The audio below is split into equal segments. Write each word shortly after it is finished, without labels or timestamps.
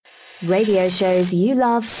Radio shows you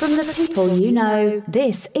love from the people you know.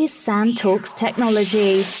 This is Sam Talks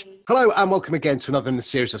Technology. Hello and welcome again to another in the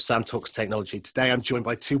series of Sam Talks Technology. Today I'm joined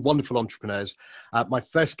by two wonderful entrepreneurs. My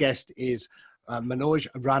first guest is Manoj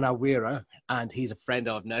Ranaweera, and he's a friend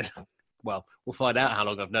I've known. Well, we'll find out how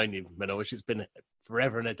long I've known you, Manoj. It's been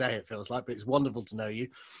forever and a day, it feels like, but it's wonderful to know you.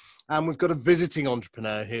 And we've got a visiting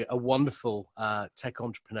entrepreneur here, a wonderful tech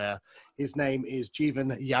entrepreneur. His name is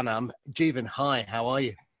Jeevan Gnanam. Jeevan, hi, how are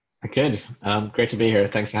you? Good. Great to be here.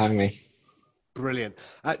 Thanks for having me. Brilliant.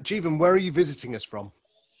 Jeevan, where are you visiting us from?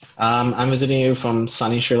 I'm visiting you from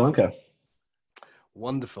sunny Sri Lanka.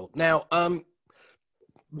 Wonderful. Now,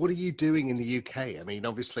 what are you doing in the UK? I mean,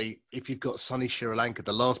 obviously, if you've got sunny Sri Lanka,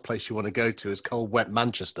 the last place you want to go to is cold, wet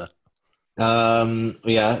Manchester. Well,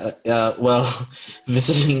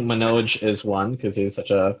 visiting Manoj is one because he's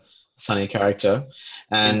such a sunny character.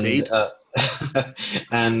 And, Indeed.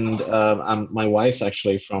 My wife's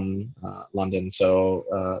actually from London,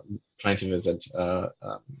 so trying to visit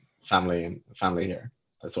family here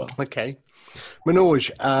as well. Okay.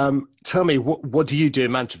 Manoj, tell me, what do you do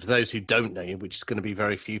in Manchester? For those who don't know you, which is going to be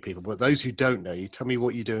very few people, but those who don't know you, tell me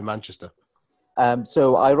what you do in Manchester.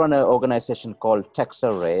 So I run an organization called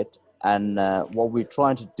Techcelerate, and what we're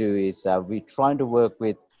trying to do is we're trying to work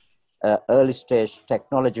with early stage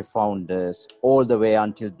technology founders all the way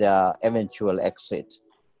until their eventual exit.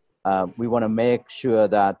 We want to make sure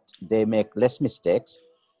that they make less mistakes.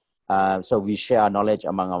 So we share knowledge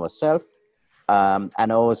among ourselves.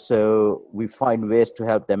 And also we find ways to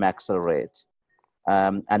help them accelerate.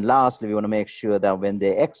 And lastly, we want to make sure that when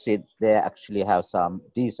they exit, they actually have some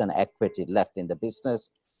decent equity left in the business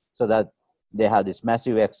so that they have this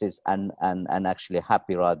massive exit and actually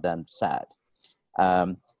happy rather than sad.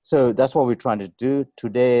 So that's what we're trying to do.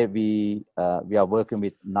 Today, we are working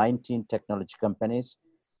with 19 technology companies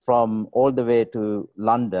from all the way to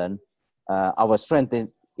London. Our strength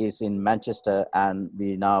is in Manchester, and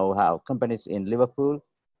we now have companies in Liverpool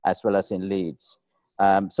as well as in Leeds.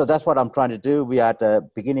 So that's what I'm trying to do. We are at the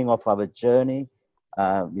beginning of our journey.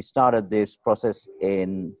 We started this process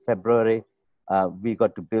in February. We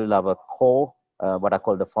got to build our core, what I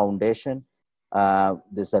call the foundation.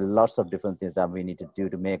 There's lots of different things that we need to do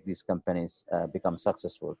to make these companies become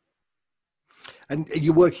successful. And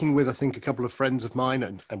you're working with, I think, a couple of friends of mine,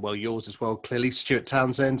 and well, yours as well, clearly, Stuart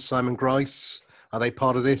Townsend, Simon Grice. Are they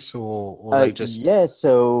part of this, or they just? Yeah,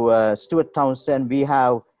 so Stuart Townsend, we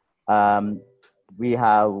have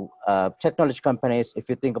technology companies. If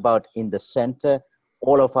you think about in the center,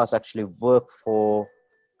 all of us actually work for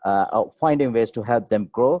finding ways to help them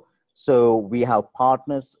grow. So we have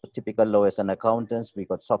partners, typical lawyers and accountants. We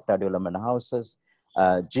got software development houses.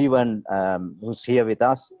 Jeevan, who's here with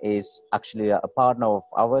us, is actually a partner of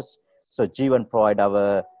ours. So Jeevan provide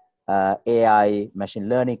our AI machine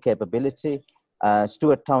learning capability.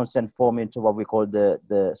 Stuart Townsend form into what we call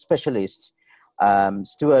the specialists.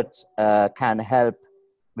 Stuart can help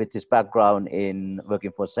with his background in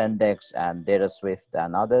working for Sendex and DataSwift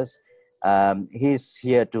and others. He's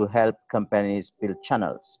here to help companies build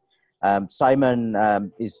channels. Simon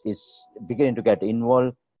is beginning to get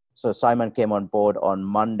involved. So Simon came on board on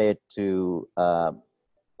Monday to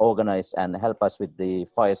organize and help us with the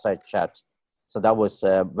fireside chat. So that was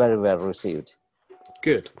very well received.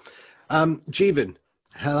 Good. Jeevan,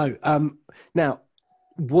 hello. Now,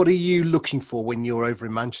 what are you looking for when you're over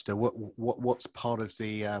in Manchester? What's part of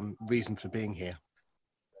the reason for being here?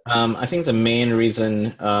 I think the main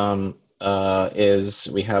reason is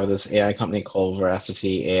we have this AI company called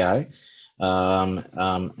Veracity AI.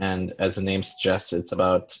 And as the name suggests, it's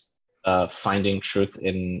about finding truth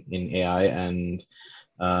in AI. And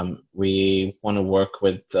we want to work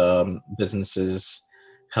with businesses,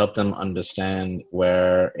 help them understand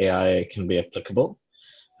where AI can be applicable,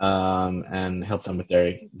 and help them with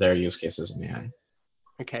their use cases in AI.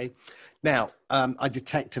 Okay. Now, I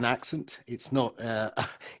detect an accent. It's not,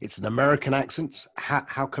 it's an American accent.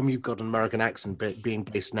 How come you've got an American accent being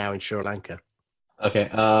based now in Sri Lanka? Okay.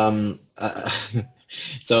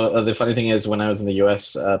 So the funny thing is, when I was in the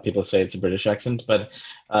US, people say it's a British accent, but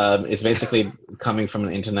it's basically coming from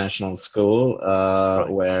an international school Right.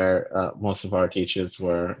 where most of our teachers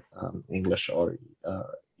were English or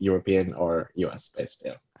European or US based.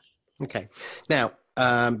 Yeah. Okay. Now,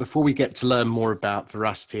 before we get to learn more about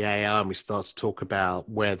Veracity AI and we start to talk about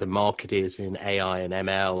where the market is in AI and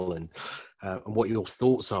ML and what your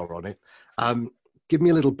thoughts are on it, give me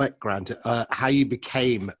a little background how you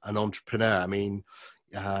became an entrepreneur. I mean,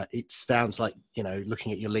 it sounds like,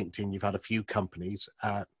 looking at your LinkedIn, you've had a few companies.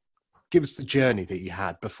 Give us the journey that you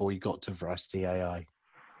had before you got to Veracity AI.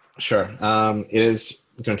 Sure. It is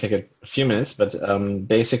going to take a few minutes, but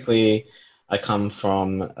basically, I come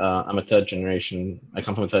from I'm a third generation. I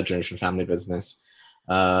come from a third generation family business.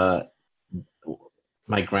 Uh,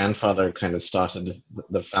 my grandfather kind of started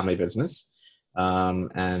the family business,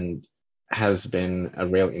 and has been a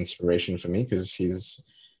real inspiration for me because he's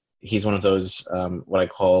one of those what I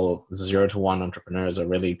call 0 to 1 entrepreneurs, or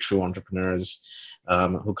really true entrepreneurs,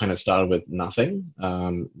 who kind of started with nothing,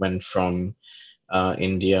 went from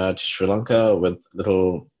India to Sri Lanka with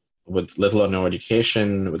little or no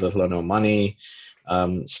education, with little or no money,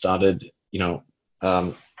 started,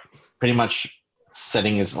 pretty much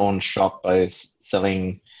setting his own shop by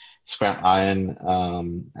selling scrap iron,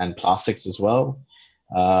 and plastics as well.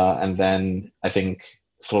 And then I think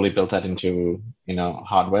slowly built that into,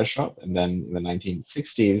 hardware shop. And then in the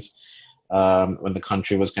 1960s, when the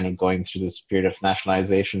country was kind of going through this period of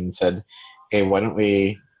nationalization, said, hey, why don't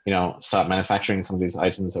we, start manufacturing some of these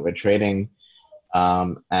items that we're trading?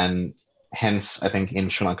 And hence, I think in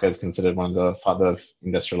Sri Lanka, it's considered it's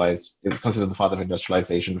considered the father of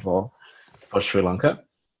industrialization for Sri Lanka.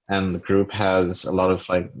 And the group has a lot of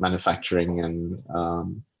like manufacturing and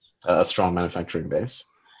a strong manufacturing base.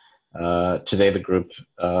 Today, the group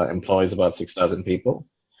employs about 6,000 people,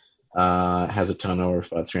 has a turnover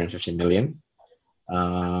of about 350 million,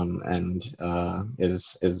 and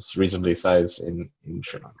is reasonably sized in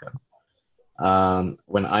Sri Lanka.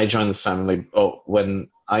 When I joined the family, when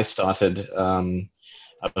I started, I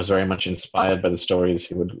was very much inspired by the stories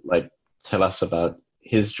he would like tell us about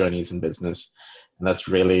his journeys in business, and that's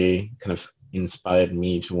really kind of inspired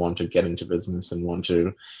me to want to get into business and want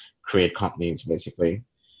to create companies, basically.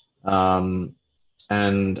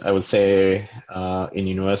 And I would say in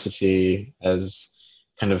university, as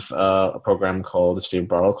kind of a program called the Steve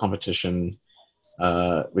Barrel Competition,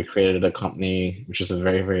 we created a company which is a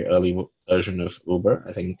very, very early version of Uber.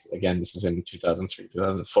 I think, again, this is in 2003,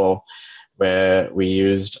 2004, where we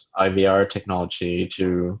used IVR technology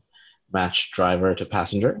to match driver to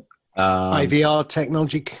passenger. IVR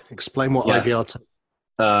technology, explain what IVR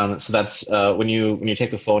so that's when you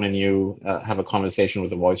take the phone and you have a conversation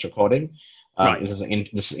with a voice recording. Right. This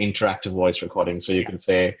is interactive voice recording. So you can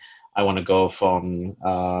say, I want to go from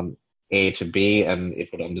A to B, and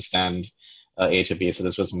it would understand A to B. So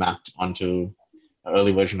this was mapped onto an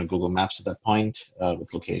early version of Google Maps at that point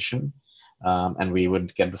with location. And we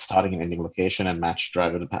would get the starting and ending location and match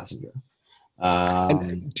driver to passenger.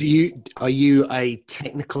 And are you a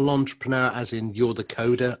technical entrepreneur, as in you're the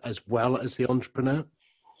coder as well as the entrepreneur?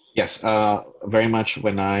 Yes, very much.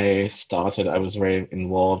 When I started, I was very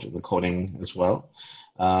involved in the coding as well.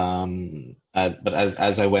 But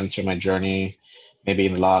as I went through my journey, maybe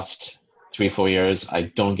in the last 3-4 years,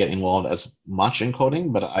 I don't get involved as much in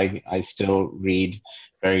coding, but I still read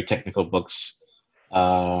very technical books.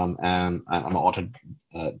 And I'm an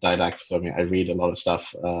autodidact, so I read a lot of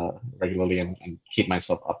stuff regularly and keep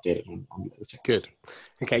myself updated on this. Good.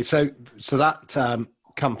 Okay, so that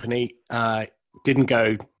company didn't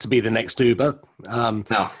go to be the next Uber.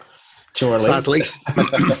 No, too early.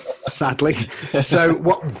 Sadly. So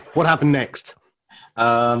what happened next?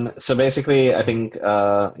 So basically, I think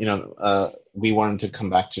we wanted to come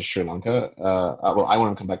back to Sri Lanka. I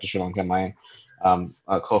wanted to come back to Sri Lanka. My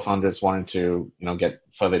co-founders wanted to get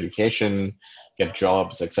further education, get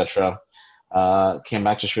jobs, etc. Came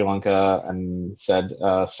back to Sri Lanka and started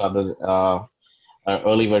an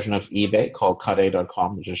early version of eBay called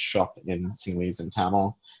Kade.com, which is shop in Sinhalese and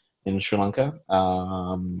Tamil in Sri Lanka.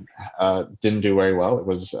 Didn't do very well. It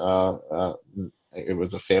was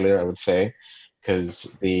a failure, I would say, because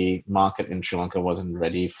the market in Sri Lanka wasn't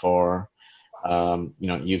ready for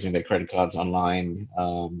using their credit cards online,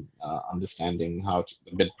 understanding the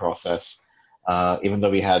bid process. Even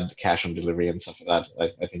though we had cash on delivery and stuff like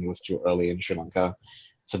that, I think it was too early in Sri Lanka.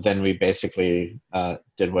 So then we basically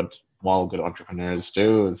did what all good entrepreneurs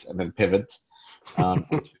do, and then pivot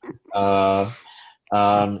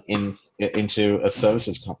into a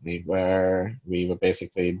services company where we were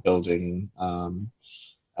basically building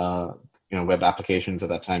web applications at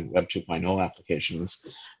that time, Web 2.0 applications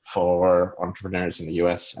for entrepreneurs in the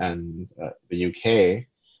US and the UK.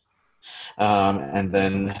 And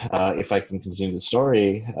then if I can continue the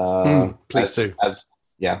story, please do.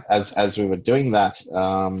 As we were doing that,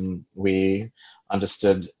 we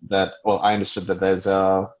understood that, I understood that there's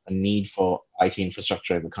a need for IT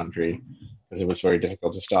infrastructure in the country because it was very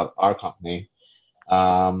difficult to start our company.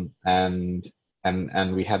 And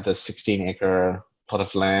we had this 16-acre plot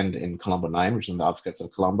of land in Colombo 9, which is in the outskirts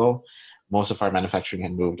of Colombo. Most of our manufacturing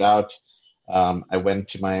had moved out. I went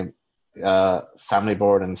to my family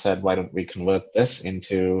board and said, why don't we convert this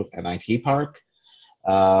into an IT park?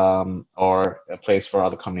 or a place for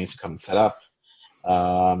other companies to come and set up.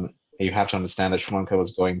 You have to understand that Sri Lanka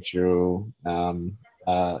was going through some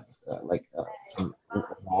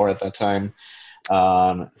war at that time.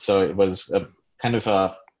 So it was a kind of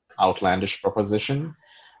a outlandish proposition.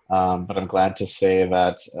 But I'm glad to say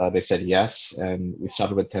that they said yes, and we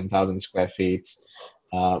started with 10,000 square feet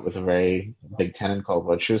with a very big tenant called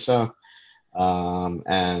Virtusa.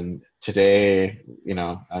 And today,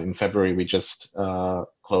 in February, we just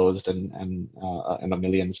closed and 1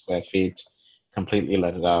 million square feet, completely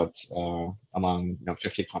let it out among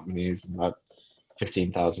 50 companies and about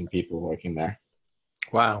 15,000 people working there.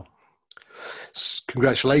 Wow.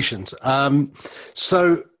 Congratulations.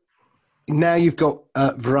 So now you've got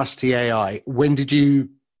Veracity AI. When did you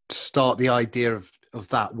start the idea of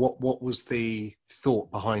that? What was the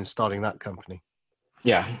thought behind starting that company?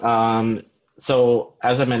 Yeah. So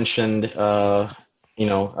as I mentioned,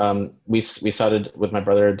 we started with my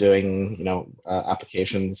brother doing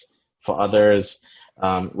applications for others.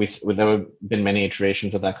 There have been many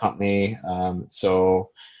iterations of that company.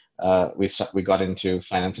 We got into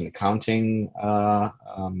finance and accounting,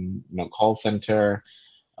 call center,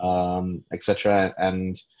 etc.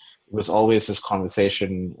 And it was always this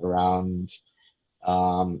conversation around,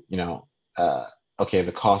 okay,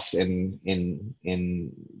 the cost in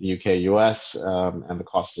the UK, US, and the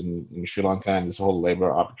cost in Sri Lanka, and this whole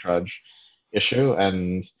labor arbitrage issue.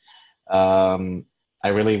 And I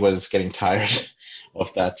really was getting tired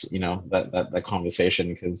of that, that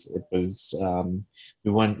conversation, because it was,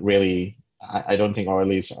 we weren't really, I don't think, or at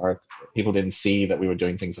least people didn't see that we were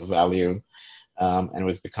doing things of value, and it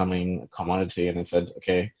was becoming a commodity. And I said,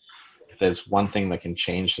 okay, if there's one thing that can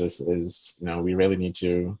change this is, we really need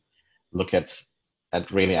to look at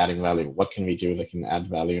really adding value. What can we do that can add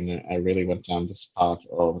value? And I really went down this path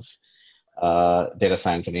of data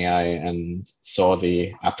science and AI and saw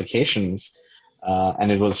the applications.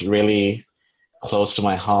 And it was really close to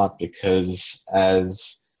my heart, because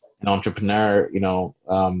as an entrepreneur,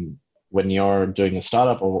 when you're doing a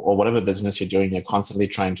startup or whatever business you're doing, you're constantly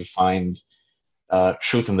trying to find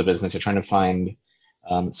truth in the business. You're trying to find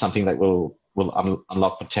something that will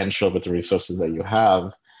unlock potential with the resources that you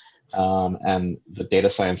have. And the data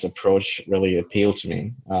science approach really appealed to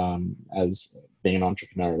me as being an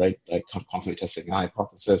entrepreneur, right? Like constantly testing a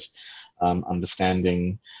hypothesis,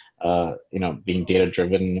 understanding, being data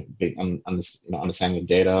driven, understanding the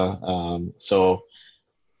data. So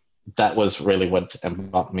that was really what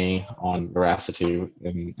embarked me on Veracity,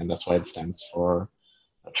 and that's why it stands for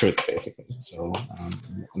truth, basically. So,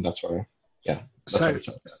 and that's where, that's where we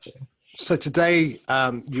started. So today,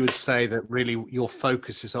 you would say that really your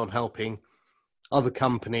focus is on helping other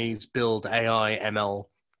companies build AI, ML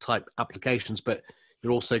type applications, but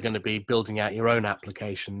you're also going to be building out your own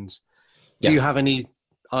applications. Do you have any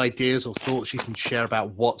ideas or thoughts you can share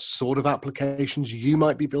about what sort of applications you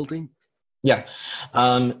might be building? Yeah.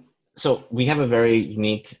 So we have a very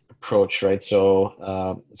unique approach, right?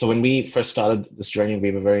 So when we first started this journey,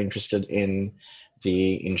 we were very interested in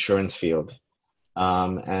the insurance field.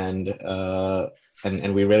 And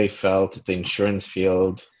we really felt the insurance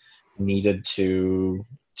field needed to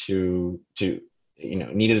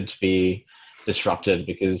be disrupted,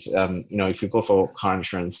 because if you go for car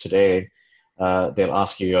insurance today, they'll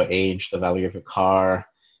ask you your age, the value of your car,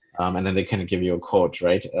 and then they kind of give you a quote,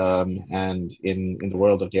 right? And in the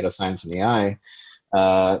world of data science and AI,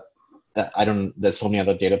 there's so many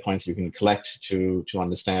other data points you can collect to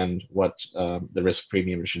understand what the risk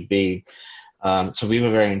premium should be. So we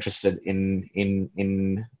were very interested in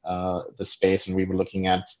the space, and we were looking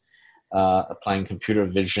at applying computer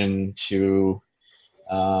vision to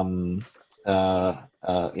some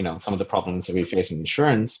of the problems that we face in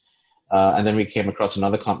insurance. And then we came across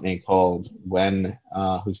another company called When,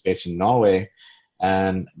 who's based in Norway,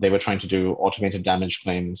 and they were trying to do automated damage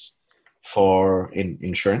claims for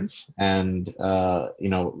insurance. And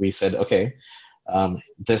we said, okay,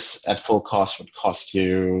 this at full cost would cost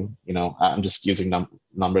you, I'm just using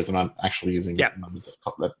numbers, I'm not actually using numbers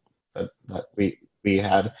that we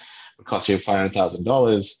had, would cost you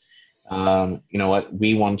 $500,000. You know what,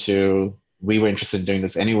 we were interested in doing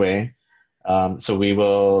this anyway. So we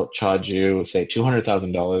will charge you, say,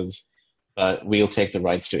 $200,000, but we'll take the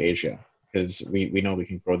rights to Asia, because we know we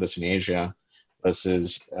can grow this in Asia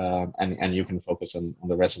versus, and you can focus on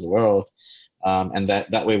the rest of the world. And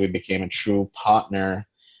that way we became a true partner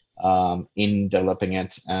in developing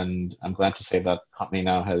it. And I'm glad to say that company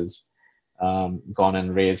now has gone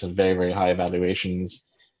and raised very, very high valuations,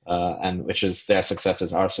 and which is their success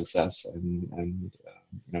is our success. And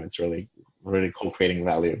it's really, really co-creating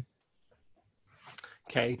value.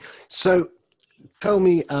 Okay. So tell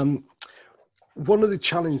me, one of the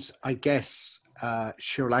challenges I guess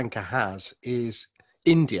Sri Lanka has is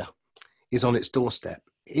India is on its doorstep.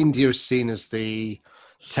 India is seen as the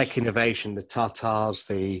tech innovation, the Tatars,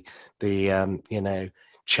 the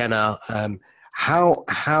China.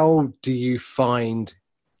 How do you find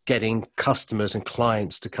getting customers and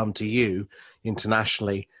clients to come to you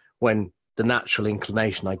internationally when the natural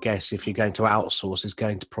inclination, I guess, if you're going to outsource, is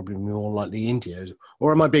going to probably be more likely India?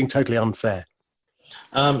 Or am I being totally unfair?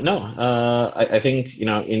 No, I think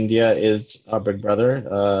India is our big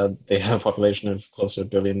brother. They have a population of close to 1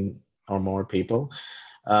 billion or more people.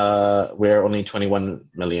 We're only 21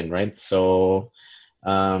 million, right? So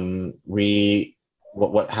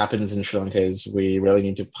what happens in Sri Lanka is we really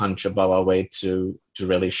need to punch above our weight to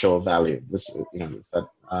really show value.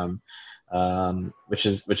 Which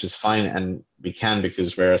is fine, and we can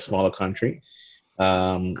because we're a smaller country.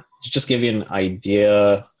 To just give you an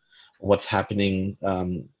idea what's happening,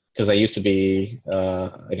 because I used to be,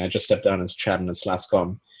 I just stepped down as chairman of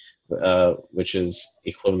SLASCOM, which is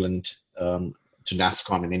equivalent to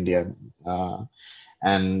NASSCOM in India.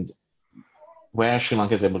 And where Sri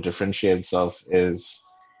Lanka is able to differentiate itself is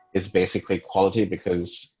basically quality,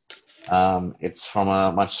 because it's from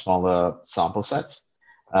a much smaller sample set.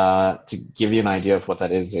 To give you an idea of what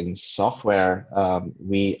that is in software,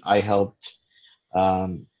 I helped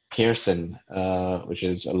Pearson, which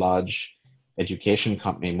is a large education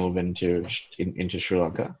company, move into Sri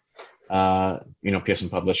Lanka. Pearson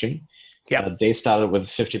Publishing. Yeah. They started with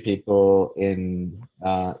 50 people in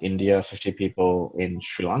India, 50 people in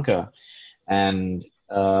Sri Lanka, and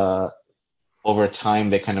over time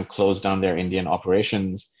they kind of closed down their Indian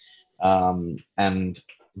operations. And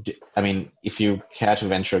I mean, if you care to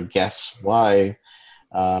venture a guess why,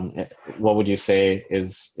 what would you say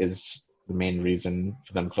is the main reason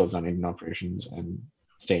for them to close down Indian operations and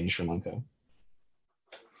stay in Sri Lanka?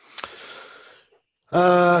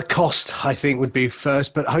 Cost, I think, would be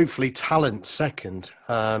first, but hopefully talent second.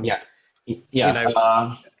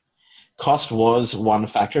 Cost was one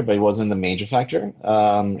factor, but it wasn't the major factor.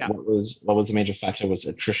 What was the major factor was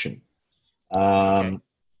attrition. Okay.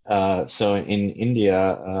 So in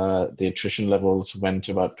India, the attrition levels went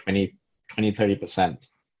to about 30%,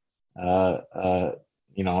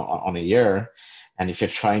 on a year. And if you're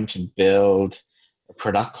trying to build a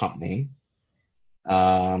product company,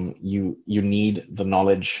 you need the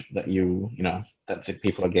knowledge that that the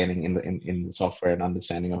people are gaining in the software and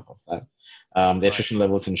understanding of that. The attrition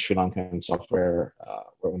levels in Sri Lanka in software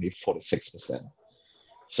were only 4 to 6%.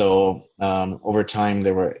 So over time,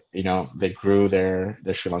 they grew their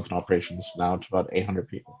Sri Lankan operations now to about 800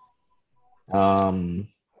 people.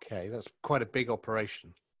 Okay, that's quite a big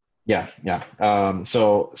operation. Yeah.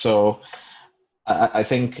 So I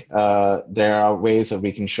think there are ways that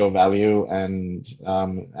we can show value, and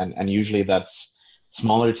usually that's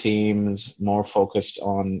smaller teams, more focused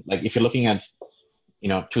on, like, if you're looking at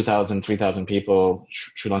 2,000, 3,000 people,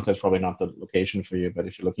 Sri Lanka is probably not the location for you. But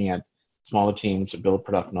if you're looking at smaller teams to build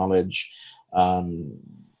product knowledge,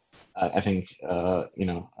 I think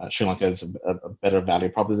Sri Lanka is a better value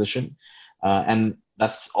proposition, and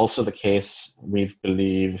that's also the case, we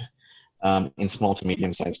believe, in small to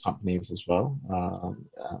medium-sized companies as well.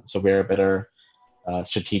 So we're a better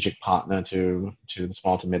strategic partner to the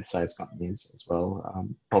small to mid-sized companies as well,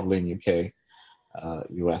 probably in UK,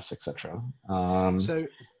 US, etc. So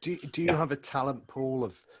do you have a talent pool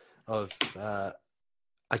of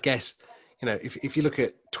I guess, if you look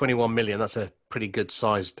at 21 million, that's a pretty good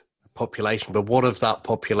sized population, but what of that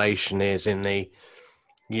population is in the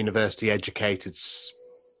university educated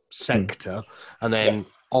sector? And then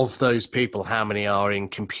of those people, how many are in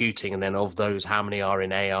computing? And then of those, how many are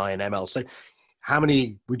in AI and ML? So how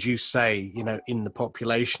many would you say, in the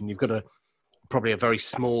population? You've got probably a very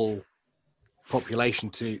small population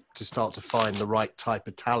to start to find the right type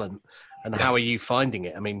of talent. And how are you finding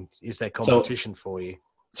it? I mean, is there competition for you?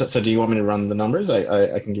 So do you want me to run the numbers?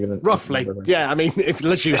 I can give you them roughly. Yeah, I mean,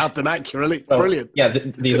 unless you have them accurately, brilliant. Yeah,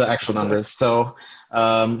 these are actual numbers. So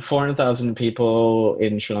 400,000 people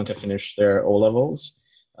in Sri Lanka finished their O levels.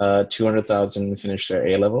 200,000 finished their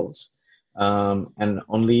A levels, and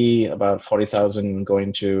only about 40,000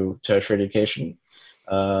 going to tertiary education,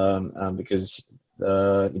 because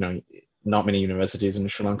not many universities in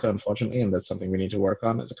Sri Lanka, unfortunately, and that's something we need to work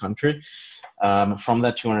on as a country. From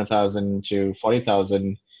that 200,000 to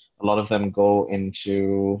 40,000, a lot of them go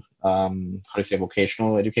into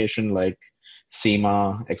vocational education, like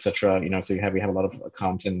SEMA, etc. So we have a lot of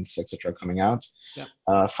accountants, etc. coming out.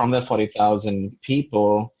 Yeah. From that 40,000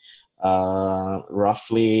 people,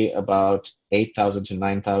 roughly about 8,000 to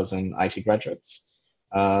 9,000 IT graduates.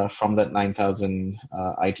 From that 9,000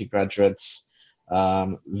 IT graduates,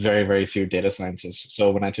 very, very few data scientists.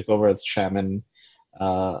 So when I took over as chairman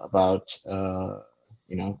about a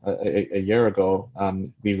year ago,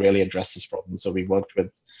 we really addressed this problem. So we worked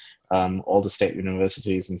with all the state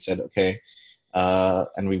universities and said, okay,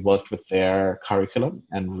 and we worked with their curriculum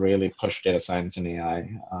and really pushed data science and AI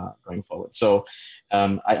going forward. So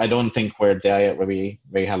I don't think we're there yet where we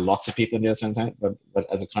have lots of people in data science, but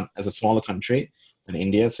as a smaller country than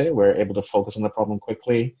India, say, we're able to focus on the problem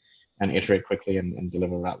quickly and iterate quickly and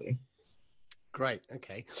deliver value. Great.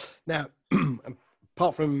 Okay. Now,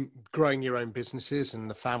 apart from growing your own businesses and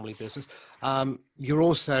the family business, you're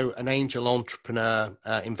also an angel entrepreneur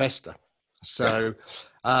investor. So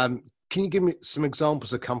can you give me some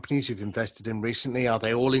examples of companies you've invested in recently? Are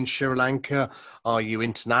they all in Sri Lanka? Are you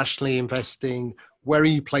internationally investing? Where are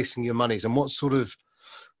you placing your monies, and what sort of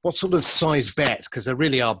size bets, because there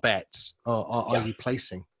really are bets, are you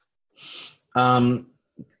placing?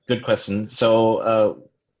 Good question. So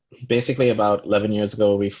basically about 11 years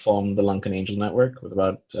ago, we formed the Lankan Angel Network with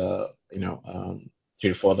about 3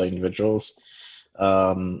 to 4 other individuals.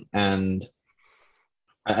 And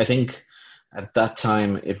I think at that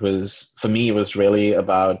time, for me, it was really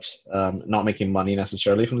about not making money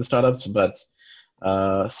necessarily from the startups, but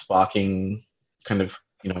sparking kind of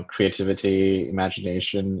creativity,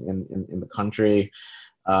 imagination in the country,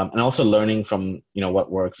 and also learning from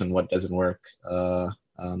what works and what doesn't work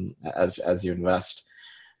as you invest.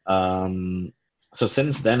 So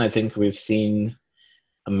since then, I think we've seen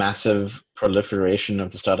a massive proliferation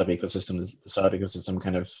of the startup ecosystem. The startup ecosystem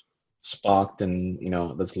kind of sparked, and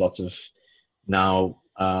there's lots of now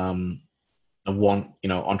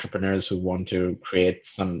entrepreneurs who want to create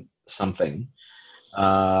something.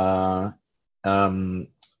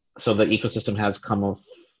 So the ecosystem has come a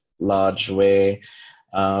large way.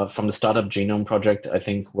 From the Startup Genome Project, I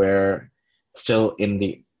think we're still in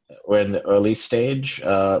the early stage,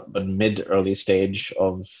 but mid-early stage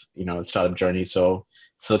of startup journey. So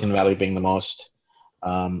Silicon Valley being the most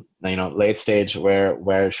late stage,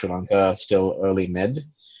 where Sri Lanka still early mid,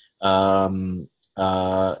 and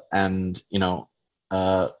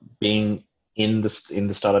being in the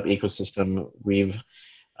startup ecosystem, we've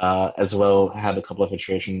as well had a couple of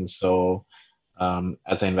iterations. So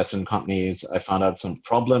as I invested in companies, I found out some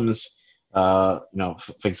problems. For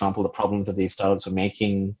example, the problems that these startups are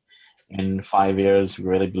making in 5 years, we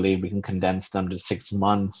really believe we can condense them to 6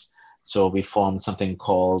 months. So we formed something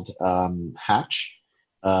called Hatch,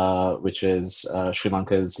 which is Sri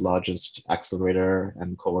Lanka's largest accelerator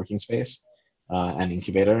and co-working space and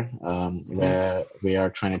incubator, where we are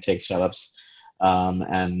trying to take startups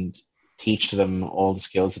and teach them all the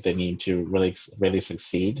skills that they need to really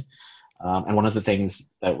succeed. And one of the things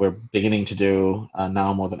that we're beginning to do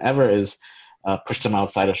now more than ever is push them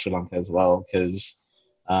outside of Sri Lanka as well, because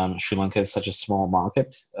Sri Lanka is such a small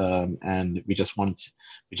market, and we just want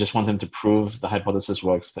them to prove the hypothesis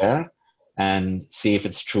works there and see if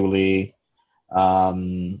it's truly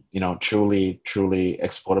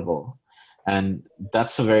exportable. And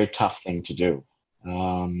that's a very tough thing to do.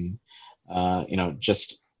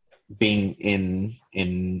 Just being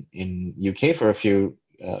in UK for a few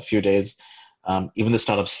days, even the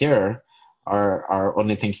startups here are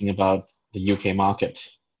only thinking about the UK market.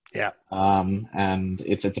 Yeah. And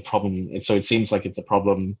it's a problem. So it seems like it's a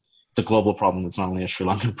problem. It's a global problem. It's not only a Sri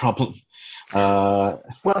Lankan problem. Well,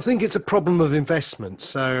 I think it's a problem of investment.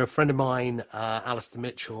 So a friend of mine, Alistair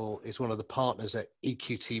Mitchell, is one of the partners at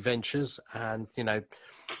EQT Ventures. And,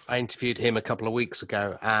 I interviewed him a couple of weeks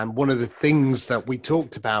ago. And one of the things that we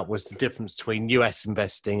talked about was the difference between US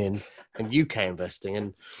investing and UK investing.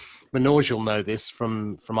 And Manoj will know this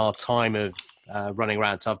from our time of running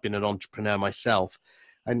around. I've been an entrepreneur myself.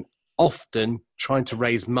 And often trying to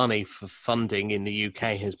raise money for funding in the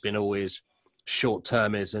UK has been always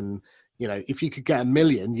short-termism. If you could get $1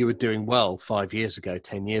 million, you were doing well 5 years ago,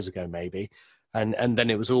 10 years ago, maybe. And then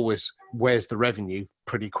it was always, where's the revenue,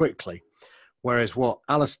 pretty quickly. Whereas what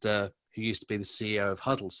Alistair, who used to be the CEO of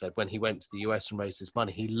Huddle, said when he went to the US and raised his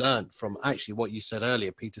money, he learned from actually what you said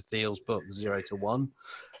earlier, Peter Thiel's book, 0 to 1.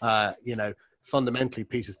 Fundamentally,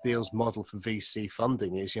 Peter Thiel's model for VC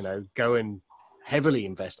funding is, go and heavily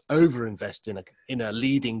overinvest in a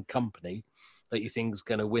leading company that you think is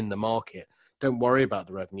going to win the market. Don't worry about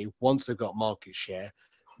the revenue. Once they've got market share,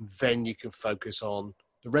 then you can focus on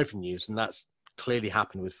the revenues. And that's clearly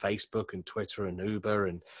happened with Facebook and Twitter and Uber.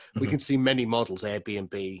 And we can see many models,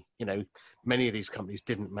 Airbnb, many of these companies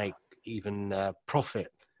didn't make even profit,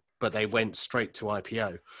 but they went straight to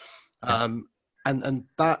IPO. And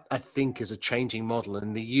that, I think, is a changing model.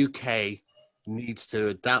 In the UK, needs to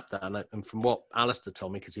adapt that. And from what Alistair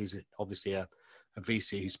told me, because he's obviously a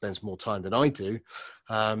VC who spends more time than I do,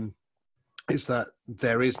 is that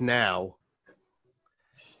there is now.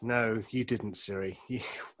 No, you didn't, Siri.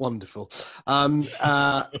 Wonderful.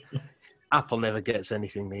 Apple never gets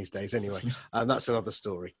anything these days anyway. That's another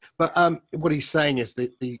story. But what he's saying is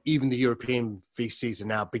that even the European VCs are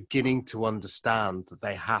now beginning to understand that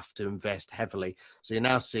they have to invest heavily. So you're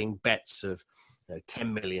now seeing bets of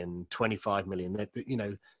 10 million, 25 million,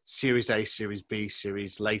 Series A, Series B,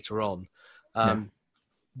 Series later on.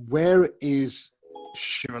 Where is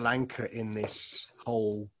Sri Lanka in this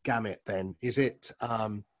whole gamut then? Is it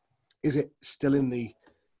still in the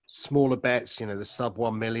smaller bets, the sub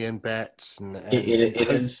 1 million bets? It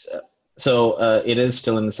is. So it is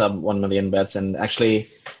still in the sub 1 million bets. And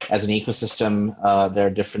actually, as an ecosystem, there are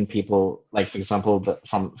different people, like, for example,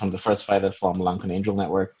 from the first five that form Lankan Angel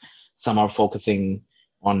Network, some are focusing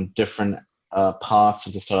on different parts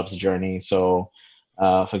of the startup's journey. So,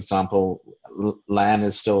 for example, LAN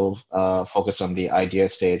is still focused on the idea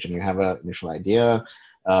stage, and you have an initial idea.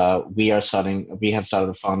 We have started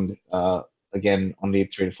a fund, again, only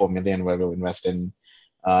 3 to 4 million, where we'll invest in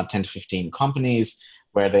 10 to 15 companies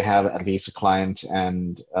where they have at least a client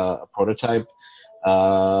and a prototype.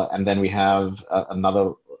 And then we have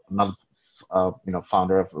another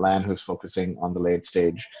founder of LAN who's focusing on the late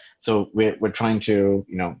stage. So we're trying to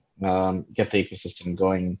get the ecosystem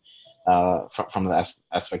going from that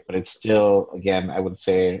aspect, but it's still, again, I would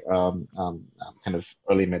say kind of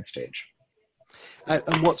early mid stage.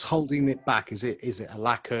 And what's holding it back? Is it a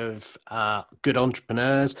lack of good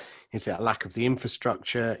entrepreneurs? Is it a lack of the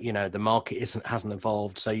infrastructure? The market hasn't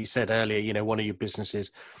evolved. So you said earlier, one of your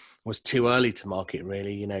businesses was too early to market,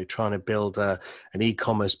 really. Trying to build an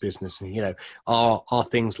e-commerce business, and are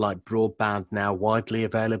things like broadband now widely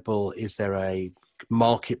available? Is there a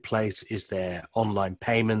marketplace? Is there online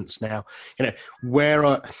payments now? Where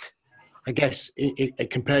are, I guess,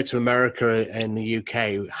 compared to America and the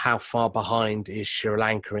UK, how far behind is Sri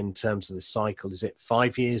Lanka in terms of the cycle? Is it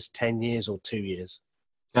 5 years, 10 years, or 2 years?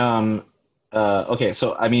 Okay,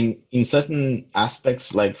 so I mean, in certain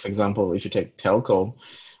aspects, like, for example, if you take telco,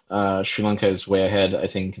 Sri Lanka is way ahead. I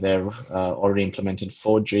think they've already implemented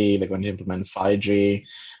 4G. They're going to implement 5G.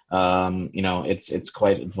 It's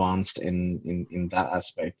quite advanced in that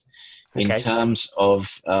aspect. Okay. In terms of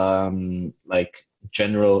like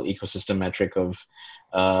general ecosystem metric of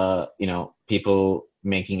people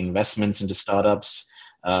making investments into startups,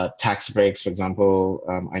 tax breaks, for example.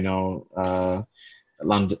 I know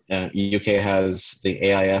London, UK has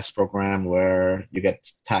the AIS program where you get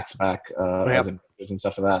tax back as employers and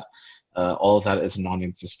stuff like that. All of that is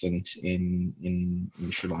non-existent in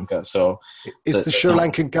Sri Lanka. So, is the Sri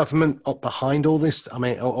Lankan government up behind all this? I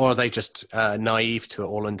mean, or are they just naive to it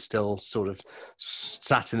all and still sort of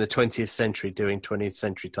sat in the 20th century doing 20th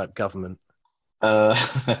century type government?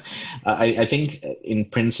 I think in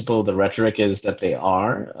principle the rhetoric is that they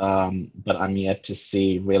are, but I'm yet to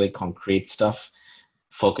see really concrete stuff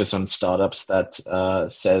focus on startups that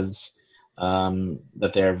says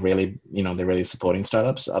that they're really supporting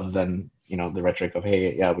startups, other than the rhetoric of,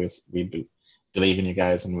 hey, yeah, we believe in you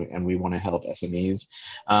guys and we want to help SMEs.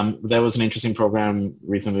 There was an interesting program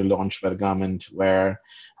recently launched by the government where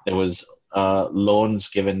there was loans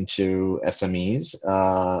given to SMEs,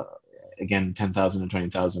 again $10,000 to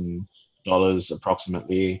 $20,000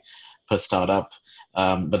 approximately per startup.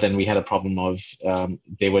 But then we had a problem of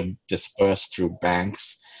they would disperse through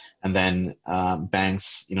banks, and then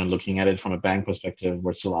banks, looking at it from a bank perspective,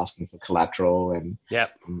 were still asking for collateral and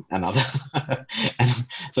other. And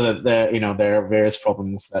so that there are various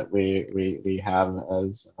problems that we have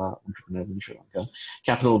as entrepreneurs in Sri Lanka.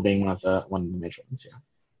 Capital being one of the major ones.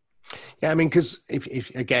 Yeah, I mean, because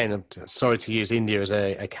if again, I'm sorry to use India as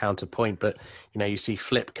a counterpoint, but you see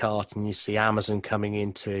Flipkart and you see Amazon coming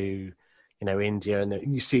into India, and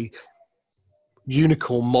you see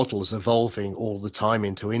unicorn models evolving all the time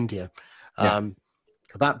into India.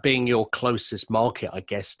 That being your closest market, I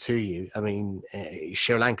guess, to you. I mean,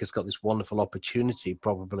 Sri Lanka's got this wonderful opportunity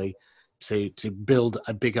probably to build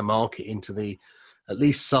a bigger market into the at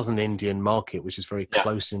least southern Indian market, which is very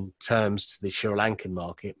close in terms to the Sri Lankan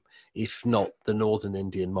market, if not the northern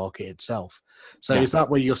Indian market itself. So is that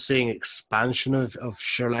where you're seeing expansion of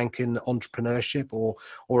Sri Lankan entrepreneurship, or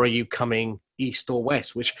are you coming east or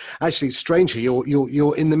west? Which actually, strangely,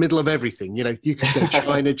 you're in the middle of everything. You can go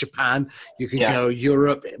China, Japan, you can go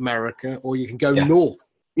Europe, America, or you can go north,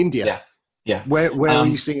 India. Where are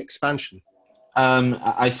you seeing expansion?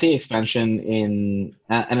 I see expansion in,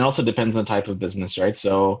 and it also depends on the type of business, right?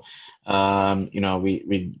 So,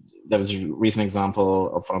 there was a recent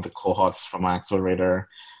example of one of the cohorts from our accelerator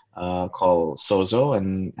called Sozo,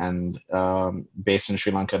 and based in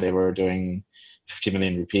Sri Lanka, they were doing 50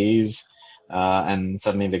 million rupees, and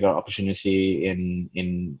suddenly they got opportunity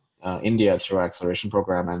in India through our acceleration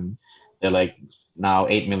program, and they're like now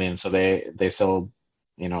 8 million. So they sell,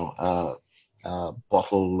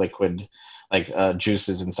 bottle liquid like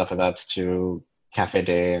juices and stuff like that to Cafe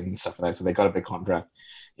Day and stuff like that. So they got a big contract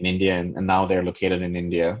in India, and now they're located in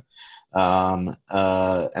India.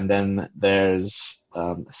 And then there's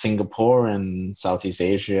Singapore and Southeast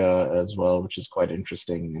Asia as well, which is quite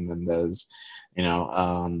interesting. And then there's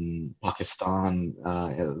Pakistan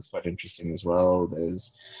is quite interesting as well.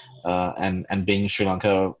 There's and being Sri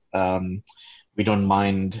Lanka, we don't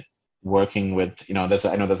mind working with, I know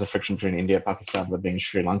there's a friction between India and Pakistan, but being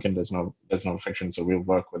Sri Lankan, there's no friction, so we'll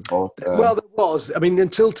work with both. Well, there was. I mean,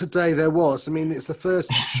 until today, there was. I mean, it's the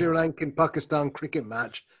first Sri Lankan Pakistan cricket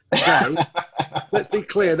match today. Let's be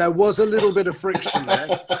clear, there was a little bit of friction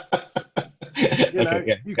there.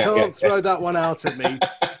 You can't throw that one out at me.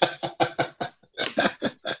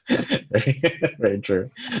 Very, very true.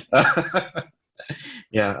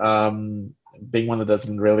 Being one that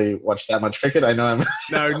doesn't really watch that much cricket, I know I'm...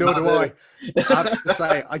 No, nor do I. I have to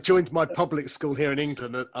say, I joined my public school here in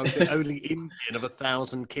England, and I was the only Indian of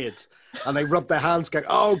 1,000 kids. And they rubbed their hands going,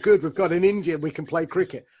 oh, good, we've got an Indian, we can play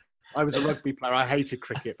cricket. I was a rugby player. I hated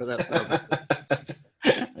cricket, but that's another story.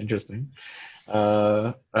 Interesting.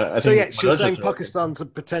 So you're saying Pakistan's a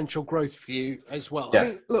potential growth for you as well. Yeah. I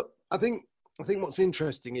mean, look, I think what's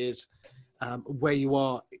interesting is where you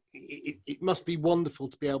are. It must be wonderful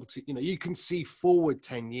to be able to, you can see forward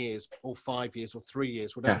 10 years or 5 years or 3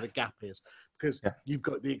 years, whatever the gap is, because you've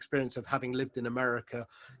got the experience of having lived in America,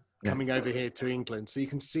 coming over here to England. So you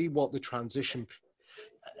can see what the transition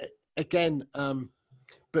again.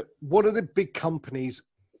 But what are the big companies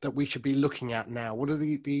that we should be looking at now? What are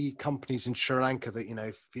the companies in Sri Lanka that,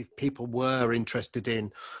 if people were interested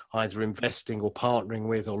in either investing or partnering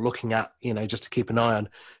with or looking at, just to keep an eye on,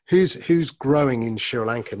 who's growing in Sri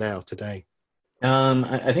Lanka now today?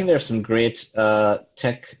 I think there are some great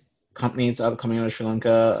tech companies coming out of Sri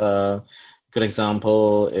Lanka. Good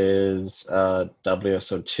example is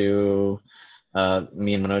WSO2.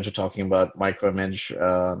 Me and Manoj are talking about microimage,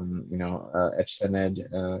 Techcelerate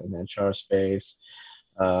in the HR space.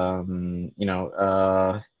 There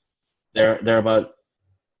are about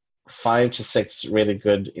 5 to 6 really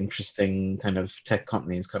good, interesting kind of tech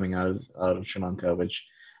companies coming out of Sri Lanka, which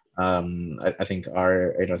I think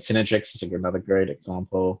are, Synergix is another great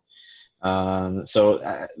example. I would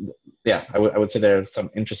say there are some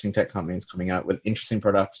interesting tech companies coming out with interesting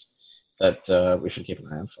products that we should keep an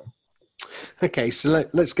eye out for. Okay, so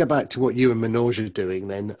let's get back to what you and Manoj are doing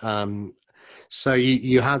then. So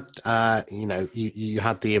you had, you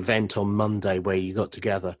had the event on Monday where you got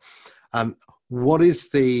together. What is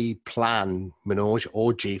the plan, Manoj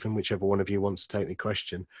or Jeevan, whichever one of you wants to take the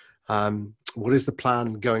question? What is the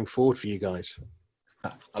plan going forward for you guys?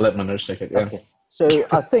 I'll let Manoj take it. Yeah. Okay. So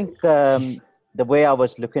I think the way I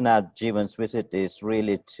was looking at Jeevan's visit is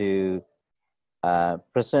really to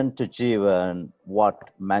present to Jeevan what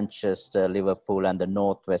Manchester, Liverpool, and the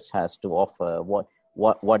Northwest has to offer.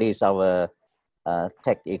 What is our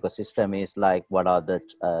tech ecosystem is like? What are the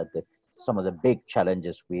some of the big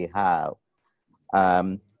challenges we have?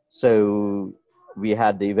 So we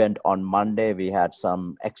had the event on Monday. We had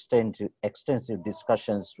some extensive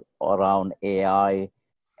discussions around AI,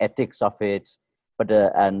 ethics of it, but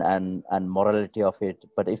and morality of it.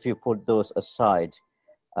 But if you put those aside,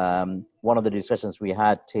 one of the discussions we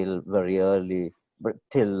had till very early,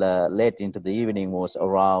 till late into the evening, was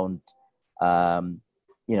around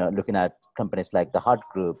looking at companies like the Hut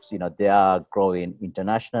Groups. They are growing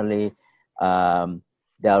internationally.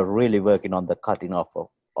 They are really working on the cutting off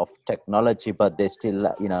of technology, but they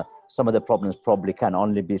still, some of the problems probably can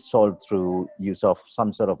only be solved through use of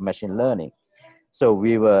some sort of machine learning. So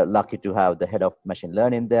we were lucky to have the head of machine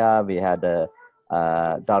learning there. We had a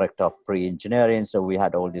director of pre-engineering. So we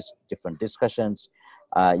had all these different discussions.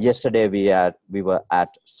 Yesterday we were at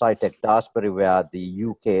SciTech Daresbury, where the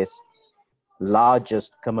UK's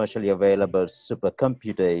largest commercially available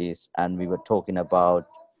supercomputer is, and we were talking about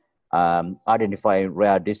identifying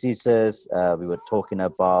rare diseases. We were talking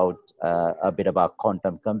about a bit about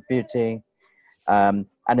quantum computing. And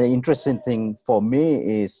the interesting thing for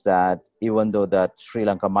me is that even though that Sri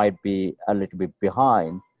Lanka might be a little bit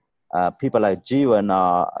behind, people like Jeevan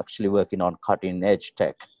are actually working on cutting edge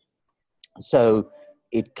tech. So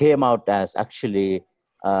it came out as actually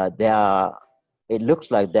it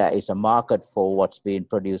looks like there is a market for what's being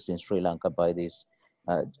produced in Sri Lanka by these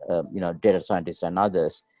data scientists and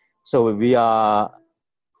others. So we are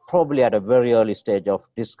probably at a very early stage of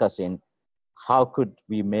discussing how could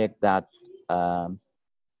we make that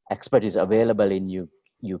expertise available in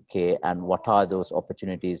UK, and what are those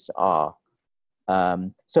opportunities are.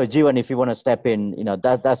 So Jeevan, if you want to step in,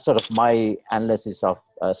 that's sort of my analysis of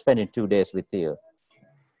spending 2 days with you.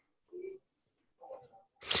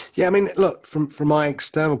 Yeah, I mean, look, from my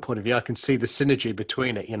external point of view, I can see the synergy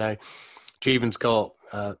between it. Jeevan's got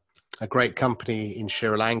a great company in Sri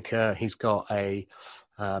Lanka. He's got a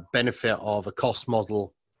benefit of a cost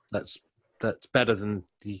model that's better than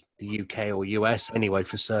the UK or US anyway,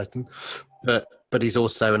 for certain. But he's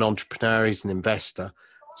also an entrepreneur. He's an investor.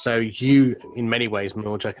 So you, in many ways,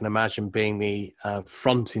 Manoj, I can imagine being the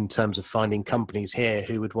front in terms of finding companies here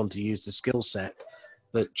who would want to use the skill set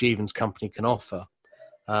that Jeevan's company can offer.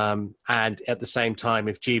 And at the same time,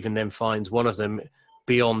 if Jeevan then finds one of them,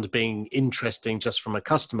 beyond being interesting just from a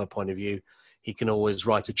customer point of view, he can always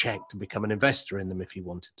write a check to become an investor in them if he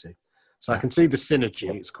wanted to. So I can see the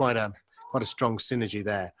synergy. It's quite a strong synergy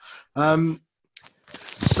there.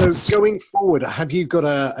 So going forward, have you got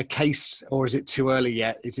a case, or is it too early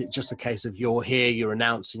yet? Is it just a case of you're here, you're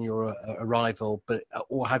announcing your arrival,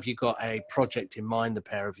 or have you got a project in mind, the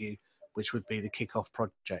pair of you, which would be the kickoff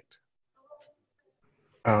project?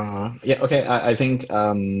 Okay. I think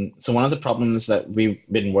so. One of the problems that we've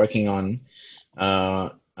been working on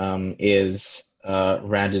is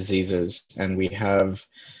rare diseases, and we have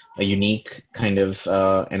a unique kind of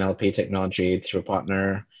NLP technology through a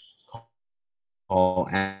partner called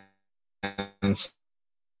Ansys,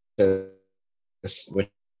 which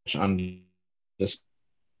understands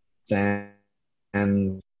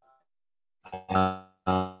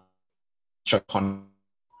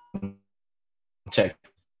context,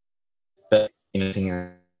 but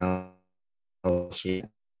anything else, the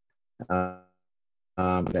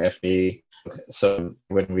FB. So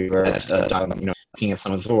when we were looking at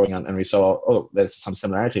some of the working on, and we saw, there's some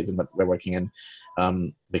similarities in what we're working in,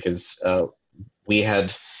 because we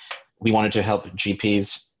wanted to help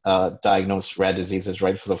GPs diagnose rare diseases,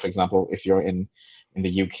 right? So, for example, if you're in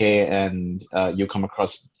the UK and a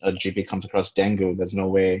GP comes across dengue, there's no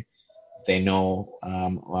way they know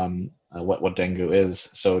what dengue is.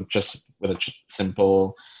 So just with a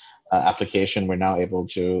simple application, we're now able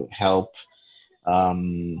to help.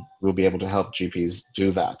 We'll be able to help GPs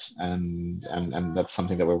do that, and that's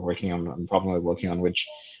something that we're working on, and problem we're working on, which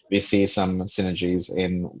we see some synergies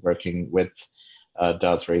in working with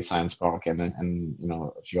Darsbury Science Park and a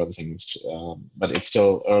few other things. But it's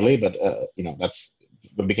still early. But that's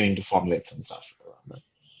we're beginning to formulate some stuff around that.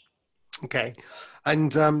 Okay,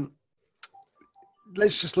 and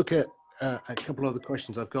let's just look at a couple of other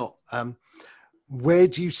questions I've got. Where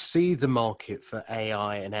do you see the market for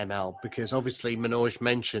AI and ML? Because obviously Manoj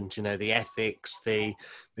mentioned, the ethics, the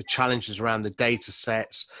challenges around the data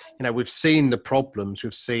sets. We've seen the problems.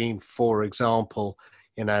 We've seen, for example,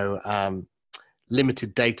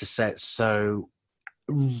 limited data sets. So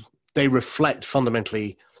they reflect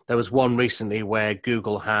fundamentally. There was one recently where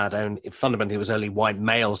Google had fundamentally it was only white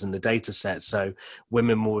males in the data set. So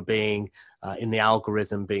women were being in the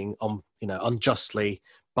algorithm being unjustly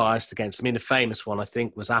biased against. I mean, the famous one I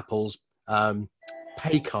think was Apple's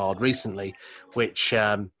pay card recently, which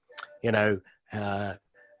one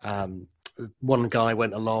guy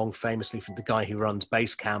went along famously, from the guy who runs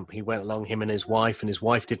Basecamp. He went along, him and his wife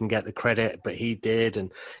didn't get the credit, but he did, and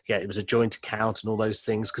it was a joint account and all those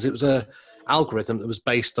things, because it was a algorithm that was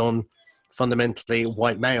based on fundamentally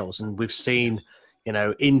white males. And we've seen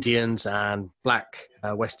Indians and black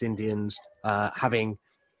West Indians having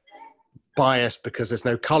bias because there's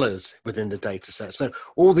no colors within the data set. So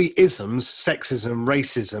all the isms, sexism,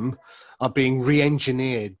 racism, are being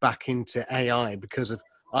re-engineered back into AI because of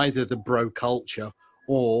either the bro culture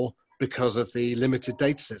or because of the limited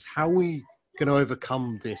data sets. How are we going to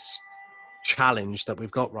overcome this challenge that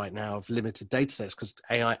we've got right now of limited data sets, because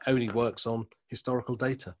AI only works on historical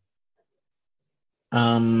data?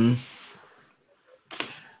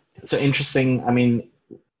 So interesting. I mean,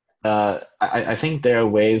 I think there are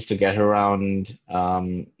ways to get around,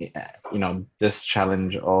 this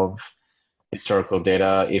challenge of historical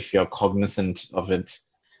data if you're cognizant of it.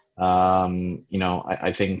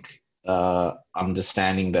 I think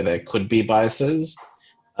understanding that there could be biases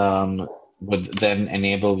would then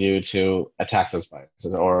enable you to attack those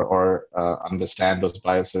biases, or understand those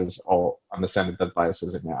biases, or understand that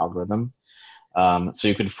biases in your algorithm. So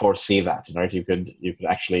you could foresee that, right? You could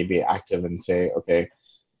actually be active and say, okay,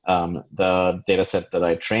 the data set that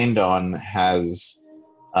I trained on has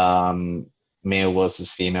male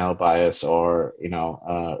versus female bias, or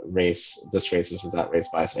race, this race versus that race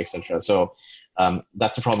bias, etc. So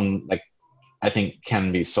that's a problem, like, I think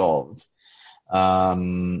can be solved.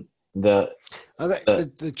 The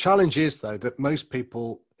challenge is, though, that most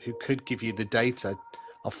people who could give you the data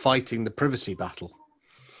are fighting the privacy battle.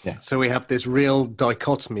 Yeah. So we have this real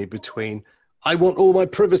dichotomy between, I want all my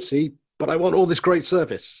privacy, but I want all this great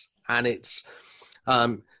service. And it's,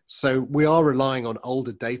 so we are relying on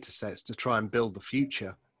older data sets to try and build the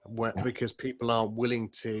future, because people aren't willing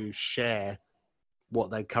to share what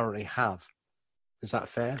they currently have. Is that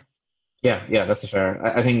fair? Yeah, that's fair.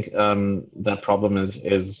 I think that problem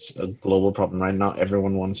is a global problem right now.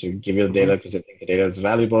 Everyone wants to give you the data because they think the data is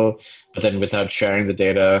valuable, but then without sharing the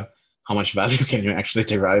data, how much value can you actually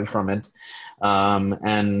derive from it?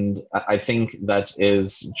 And I think that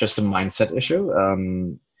is just a mindset issue.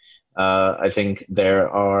 I think there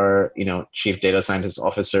are, chief data scientist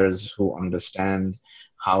officers who understand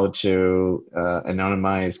how to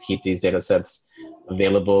anonymize, keep these data sets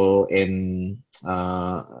available in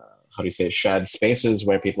how do you say, shared spaces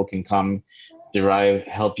where people can come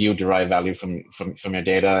help you derive value from your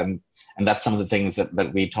data. And that's some of the things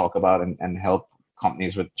that we talk about and help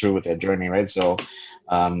companies with their journey, right? So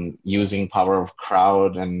using power of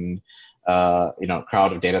crowd and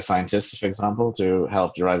crowd of data scientists, for example, to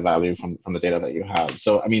help derive value from the data that you have.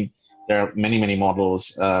 So I mean, there are many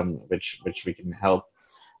models which we can help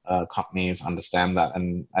companies understand that,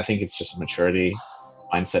 and I think it's just a maturity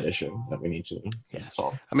mindset issue that we need to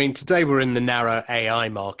solve. I mean, today we're in the narrow AI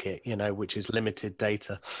market, which is limited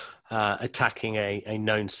data, attacking a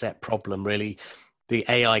known set problem. Really, the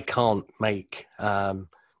AI can't make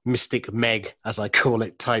Mystic Meg, as I call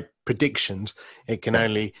it, type predictions. It can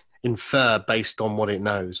only infer based on what it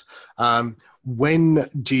knows. When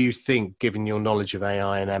do you think, given your knowledge of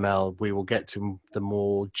AI and ML, we will get to the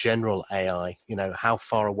more general AI? How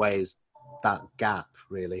far away is that gap,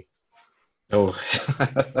 really? Oh,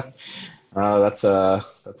 that's a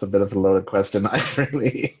bit of a loaded question. I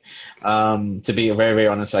really, to be very, very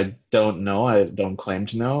honest, I don't know. I don't claim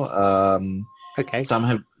to know. Okay. Some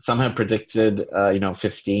have predicted,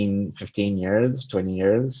 15 years, 20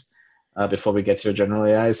 years before we get to a general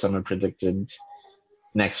AI. Some have predicted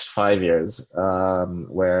next 5 years,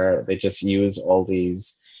 where they just use all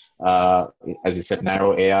these, as you said,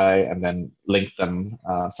 narrow AI, and then link them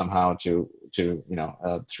somehow to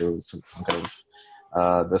through some kind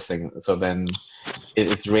of this thing. So then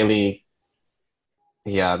it's really,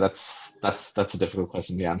 that's a difficult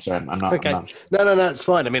question to answer. I'm not. Okay. I'm not... No, it's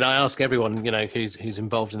fine. I mean, I ask everyone, who's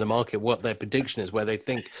involved in the market, what their prediction is, where they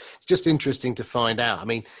think. It's just interesting to find out. I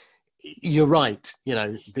mean, you're right.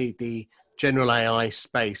 The general AI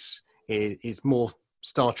space is more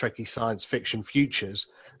Star Trek-y science fiction futures.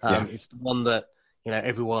 It's the one that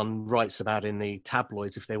everyone writes about in the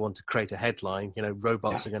tabloids if they want to create a headline.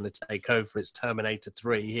 Robots are going to take over. It's Terminator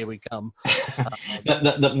 3. Here we come.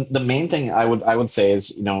 The main thing I would say is,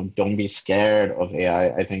 don't be scared of AI.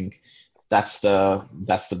 I think that's the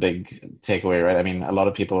big takeaway, right? I mean, a lot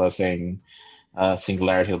of people are saying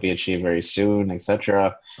singularity will be achieved very soon,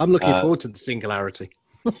 etc. I'm looking forward to the singularity.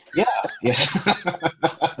 Yeah.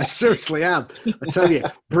 I seriously am. I tell you,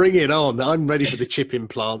 bring it on. I'm ready for the chip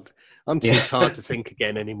implant. I'm too tired to think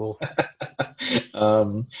again anymore.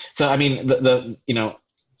 So I mean,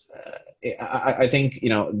 I think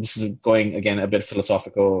this is going again a bit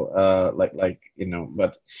philosophical,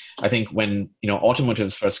 but I think when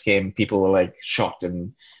automotives first came, people were like shocked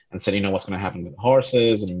and said, what's going to happen with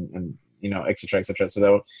horses and et cetera.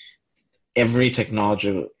 So every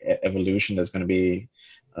technology evolution, there's going to be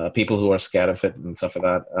people who are scared of it and stuff like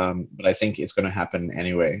that. But I think it's going to happen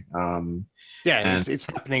anyway. It's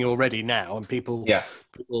happening already now, and people.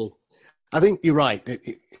 I think you're right.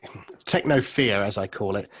 Techno fear, as I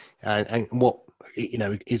call it, and what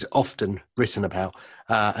is often written about,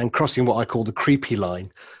 and crossing what I call the creepy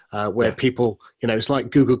line, where people, it's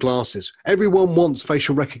like Google Glasses. Everyone wants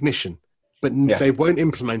facial recognition, but they won't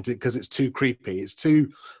implement it because it's too creepy. It's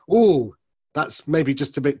too, that's maybe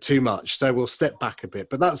just a bit too much. So we'll step back a bit.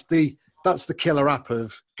 But that's the killer app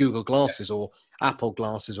of Google Glasses or Apple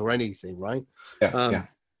Glasses or anything, right?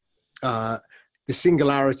 The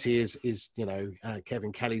singularity is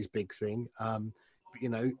Kevin Kelly's big thing.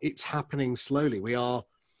 It's happening slowly.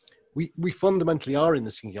 We fundamentally are in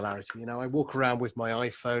the singularity. I walk around with my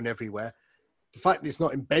iPhone everywhere. The fact that it's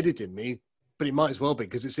not embedded in me, but it might as well be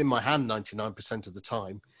because it's in my hand 99% of the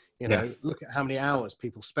time. Look at how many hours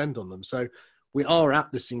people spend on them. So we are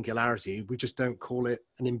at the singularity. We just don't call it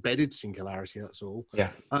an embedded singularity. That's all.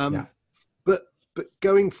 But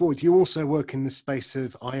going forward, you also work in the space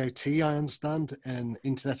of IoT, I understand, and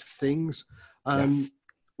Internet of Things.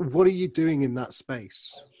 What are you doing in that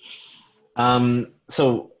space?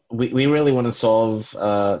 So we really want to solve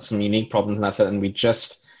some unique problems in that set, and we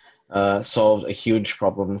just solved a huge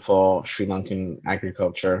problem for Sri Lankan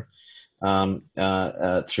agriculture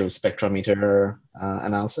through spectrometer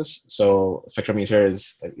analysis. So spectrometer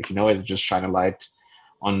is, if you know it, just shine a light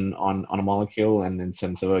on a molecule and then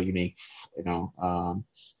sends a unique,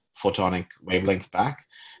 photonic wavelength back,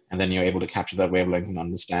 and then you're able to capture that wavelength and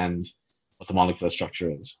understand what the molecular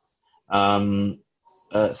structure is.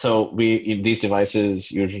 So these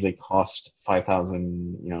devices usually cost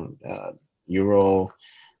 5,000 euro,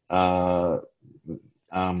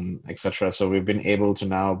 etc. So we've been able to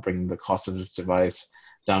now bring the cost of this device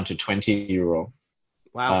down to 20 euro.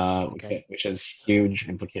 Wow. Okay. Which has huge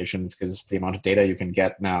implications because the amount of data you can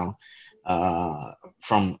get now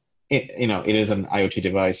from it, it is an IoT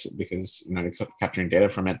device because you're capturing data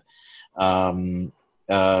from it.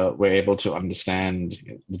 We're able to understand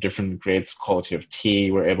the different grades, quality of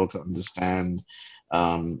tea. We're able to understand,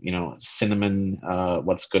 cinnamon,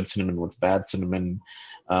 what's good cinnamon, what's bad cinnamon.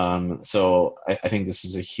 So I think this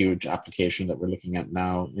is a huge application that we're looking at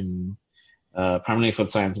now in primarily food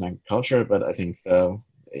science and agriculture, but I think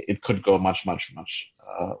it could go much, much, much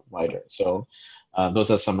wider. So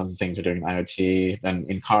those are some of the things we're doing in IoT. Then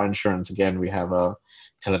in car insurance, again, we have a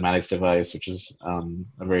telematics device, which is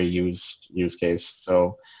a very used use case.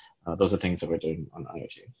 So those are things that we're doing on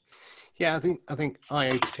IoT. Yeah, I think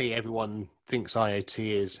IoT. Everyone thinks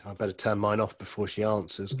IoT is. I better turn mine off before she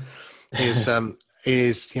answers.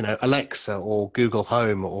 Is Alexa or Google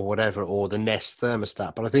Home or whatever, or the Nest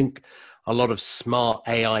thermostat. But I think a lot of smart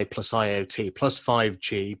AI plus IoT plus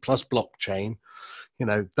 5G plus blockchain,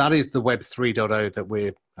 that is the Web 3.0 that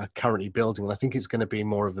we're currently building. And I think it's going to be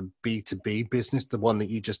more of a B2B business, the one that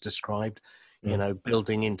you just described,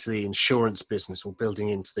 building into the insurance business or building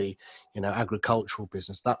into the, agricultural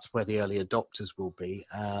business. That's where the early adopters will be.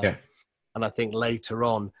 And I think later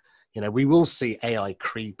on, we will see AI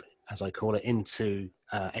creep, as I call it, into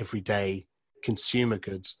everyday consumer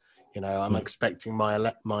goods. I'm expecting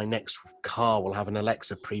my next car will have an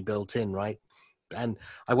Alexa pre-built in, right? And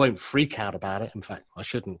I won't freak out about it. In fact, I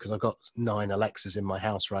shouldn't, because I've got 9 Alexas in my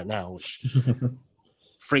house right now, which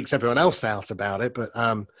freaks everyone else out about it. But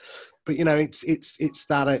it's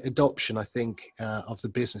that adoption, I think, of the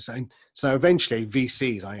business. And so eventually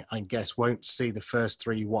VCs, I guess, won't see the first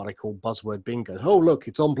 3 what I call buzzword bingo. Oh, look,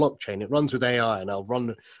 it's on blockchain. It runs with AI, and I'll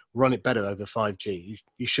run it better over 5G.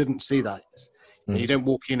 You shouldn't see that. You don't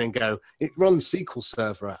walk in and go, it runs SQL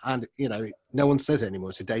Server, and no one says it anymore.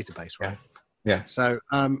 It's a database, right? Yeah. So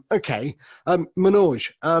okay,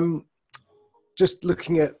 Manoj, just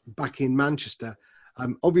looking at back in Manchester,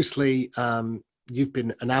 obviously you've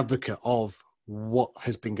been an advocate of what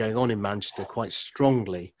has been going on in Manchester quite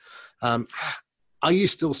strongly. Are you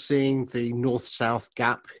still seeing the north-south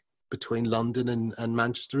gap between London and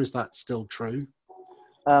Manchester? Is that still true?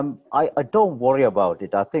 I don't worry about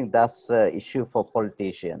it. I think that's an issue for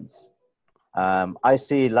politicians. I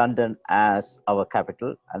see London as our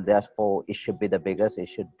capital, and therefore it should be the biggest. It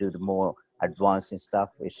should do the more advanced stuff.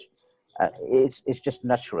 It's just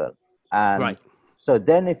natural. And right. So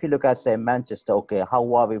then if you look at, say, Manchester, okay,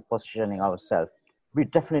 how are we positioning ourselves? We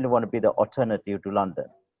definitely want to be the alternative to London.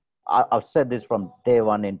 I've said this from day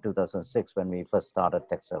one in 2006 when we first started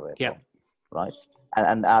Techcelerate. Yeah. Right.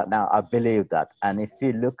 And now I believe that. And if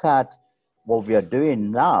you look at what we are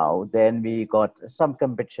doing now, then we got some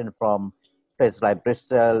competition from places like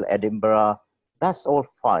Bristol, Edinburgh. That's all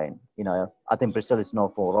fine. I think Bristol is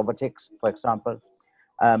known for robotics, for example.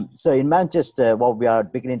 So in Manchester, what we are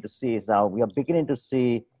beginning to see is now we are beginning to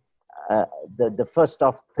see the first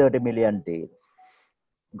of 30 million deal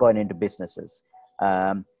going into businesses.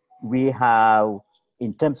 We have,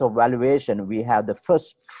 in terms of valuation, we have the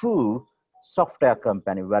first true software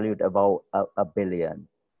company valued about a billion,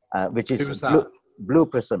 which is Who was that? Blue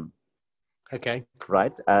Prism. Okay.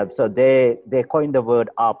 Right. So they coined the word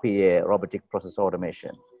RPA, robotic process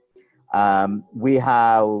automation. We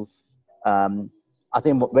have, I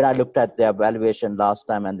think when I looked at their valuation last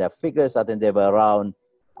time and their figures, I think they were around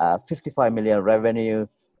 55 million revenue,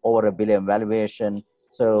 over $1 billion valuation.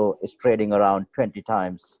 So it's trading around 20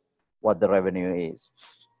 times what the revenue is.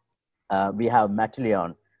 We have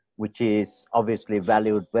Matillion, which is obviously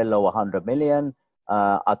valued well over 100 million.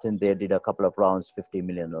 I think they did a couple of rounds, 50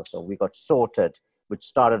 million or so. We got Sorted, which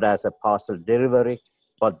started as a parcel delivery,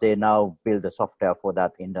 but they now build the software for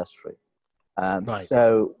that industry. Right.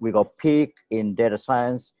 So we got Peak in data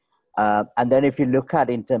science. And then if you look at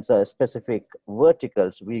in terms of specific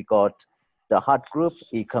verticals, we got the Hut Group,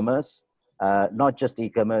 e-commerce, not just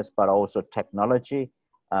e-commerce, but also technology.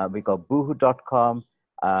 we got boohoo.com,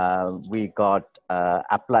 we got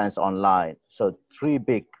Appliance Online. So 3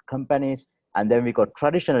 big companies. And then we got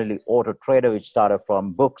traditionally Auto Trader, which started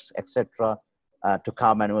from books, etc., to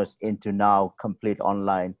car manuals into now complete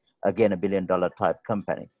online, again, $1 billion type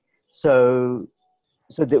company. So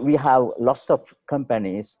that we have lots of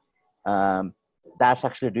companies that's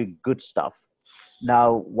actually doing good stuff.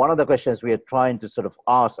 Now, one of the questions we are trying to sort of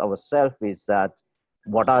ask ourselves is that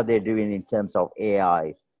what are they doing in terms of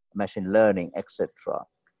AI, machine learning, etc.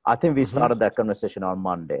 I think we started that conversation on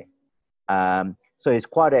Monday. So it's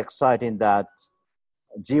quite exciting that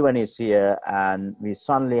Jeevan is here and we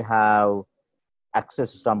suddenly have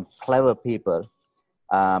access to some clever people,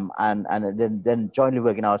 and then jointly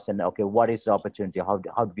working out saying, okay, what is the opportunity? How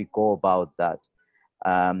do we go about that?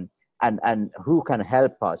 And who can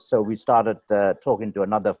help us? So we started talking to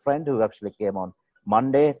another friend who actually came on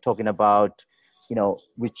Monday, talking about,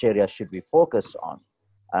 which area should we focus on.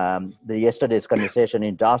 Yesterday's conversation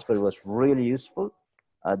in Dartford was really useful.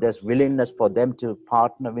 There's willingness for them to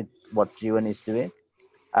partner with what Jeevan is doing.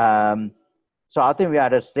 So I think we're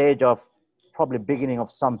at a stage of probably beginning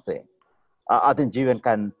of something. I think Jeevan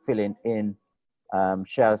can fill in,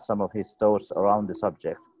 share some of his thoughts around the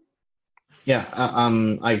subject. Yeah,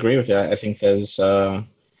 I agree with you. I think there's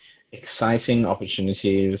exciting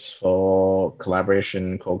opportunities for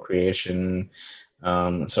collaboration, co-creation.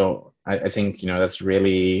 So I think, that's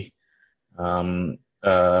really,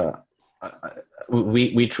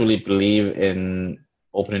 we truly believe in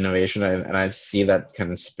open innovation, and I see that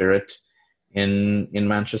kind of spirit in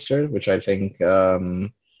Manchester, which I think,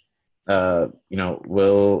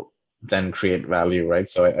 will then create value, right?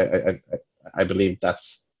 So I believe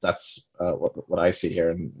that's what I see here,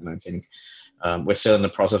 and I think we're still in the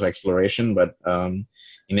process of exploration, but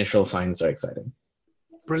initial signs are exciting.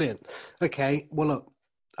 Brilliant. Okay, well, look,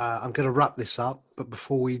 I'm going to wrap this up, but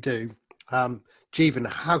before we do,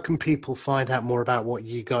 Jeevan, how can people find out more about what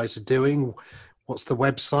you guys are doing? What's the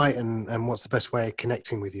website, and what's the best way of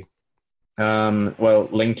connecting with you? Well,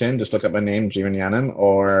 LinkedIn, just look up my name, Jeevan Gnanam,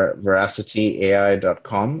 or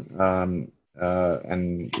veracityai.com.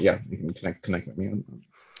 And yeah, you can connect with me.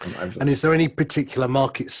 And is there any particular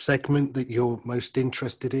market segment that you're most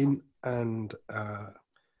interested in? And,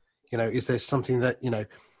 is there something that,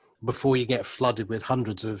 before you get flooded with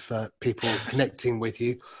hundreds of people connecting with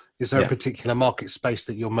you, is there a particular market space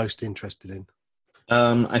that you're most interested in?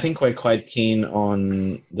 I think we're quite keen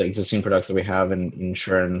on the existing products that we have in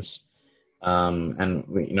insurance. And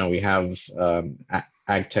we have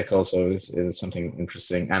ag tech also is something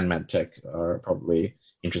interesting, and med tech are probably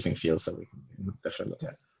interesting fields that we can definitely look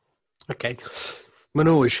at. Okay,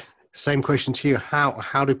 Manoj, same question to you.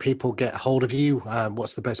 How do people get hold of you?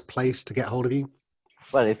 What's the best place to get hold of you?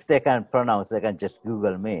 Well, if they can pronounce, they can just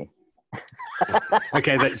Google me.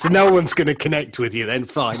 Okay, so no one's going to connect with you then.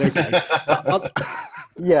 Fine. Okay.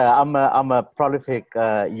 Yeah, I'm a prolific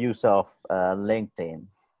user of LinkedIn.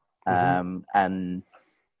 And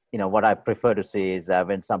what I prefer to see is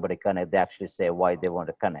when somebody connect, they actually say why they want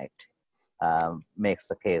to connect. Makes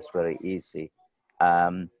the case very easy.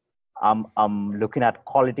 I'm looking at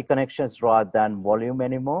quality connections rather than volume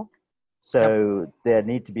anymore. So there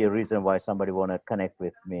need to be a reason why somebody want to connect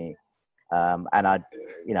with me. And I,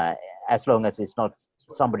 as long as it's not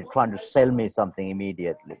somebody trying to sell me something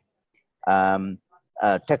immediately.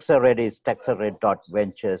 Techcelerate is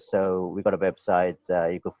Techcelerate.Ventures. So we got a website.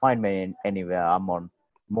 You could find me anywhere. I'm on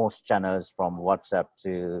most channels from WhatsApp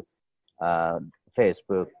to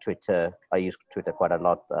Facebook, Twitter. I use Twitter quite a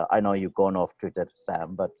lot. I know you've gone off Twitter,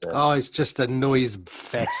 Sam, but... it's just a noise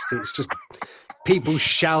fest. It's just people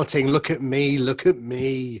shouting, look at me, look at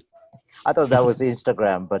me. I thought that was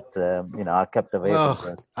Instagram, but, I kept away from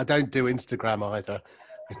this. I don't do Instagram either.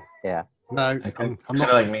 Yeah. No, I'm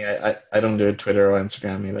not like me. I don't do Twitter or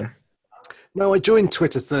Instagram either. No, I joined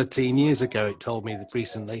Twitter 13 years ago. It told me that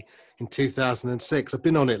recently in 2006. I've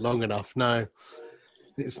been on it long enough. No,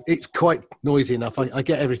 it's quite noisy enough. I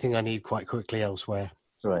get everything I need quite quickly elsewhere.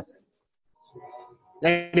 Right.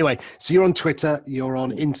 Anyway, so you're on Twitter. You're on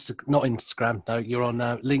not Instagram. No, you're on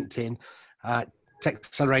LinkedIn.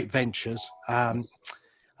 Techcelerate Ventures.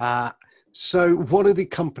 So what are the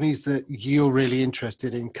companies that you're really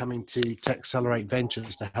interested in coming to Techcelerate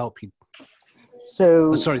Ventures to help you?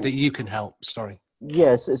 So that you can help. Sorry.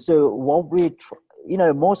 Yes. So what we,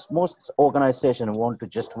 most organizations want to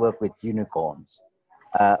just work with unicorns.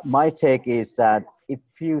 My take is that if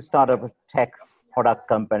you start up a tech product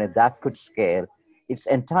company that could scale, it's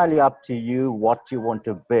entirely up to you what you want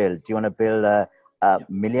to build. Do you want to build a £1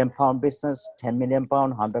 million business, £10 million,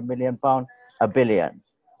 £100 million, £1 billion?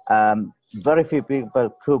 Very few people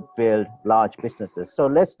could build large businesses. So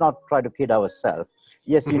let's not try to kid ourselves.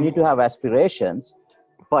 Yes, you need to have aspirations,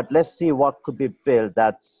 but let's see what could be built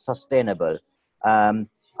that's sustainable.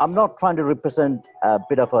 I'm not trying to represent a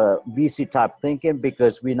bit of a VC type thinking,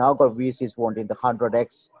 because we now got VCs wanting the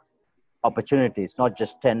 100x opportunities, not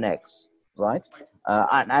just 10x, right?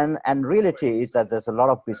 And reality is that there's a lot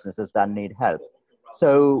of businesses that need help.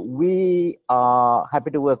 So we are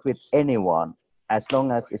happy to work with anyone as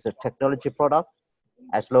long as it's a technology product,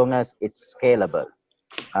 as long as it's scalable.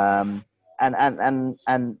 And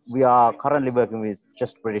we are currently working with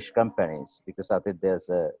just British companies, because I think there's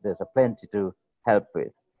a plenty to help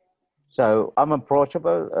with. So I'm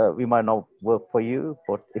approachable. We might not work for you,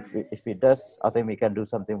 but if it does, I think we can do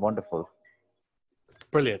something wonderful.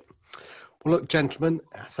 Brilliant. Well, look, gentlemen,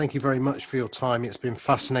 thank you very much for your time. It's been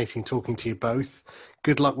fascinating talking to you both.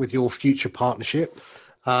 Good luck with your future partnership.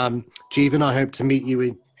 Jeevan, I hope to meet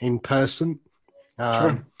you in person.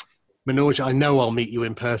 Sure. Manoj, I know I'll meet you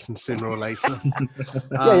in person sooner or later.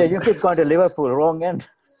 Yeah, you keep going to Liverpool, wrong end.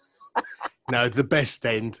 No, the best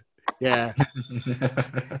end. Yeah.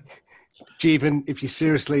 Jeevan, if you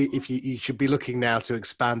should be looking now to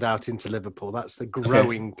expand out into Liverpool. That's the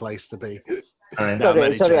growing place to be. All right.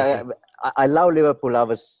 No, Sorry, I love Liverpool. I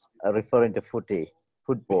was referring to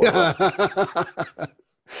football.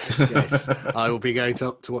 Yes, I will be going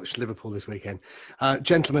to watch Liverpool this weekend.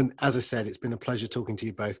 Gentlemen, as I said, it's been a pleasure talking to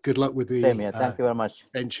you both. Good luck with the Same here. Thank you very much.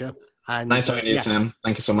 venture. And Nice to meet you, Sam.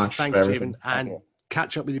 Thank you so much. Thanks, Jeevan, and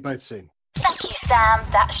catch up with you both soon. Thank you, Sam.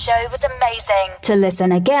 That show was amazing. To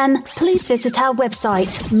listen again, please visit our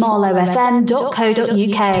website,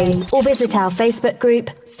 marlowfm.co.uk, or visit our Facebook group,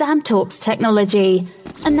 Sam Talks Technology.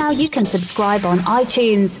 And now you can subscribe on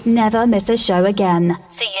iTunes. Never miss a show again.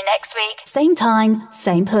 See you next week. Same time,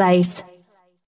 same place.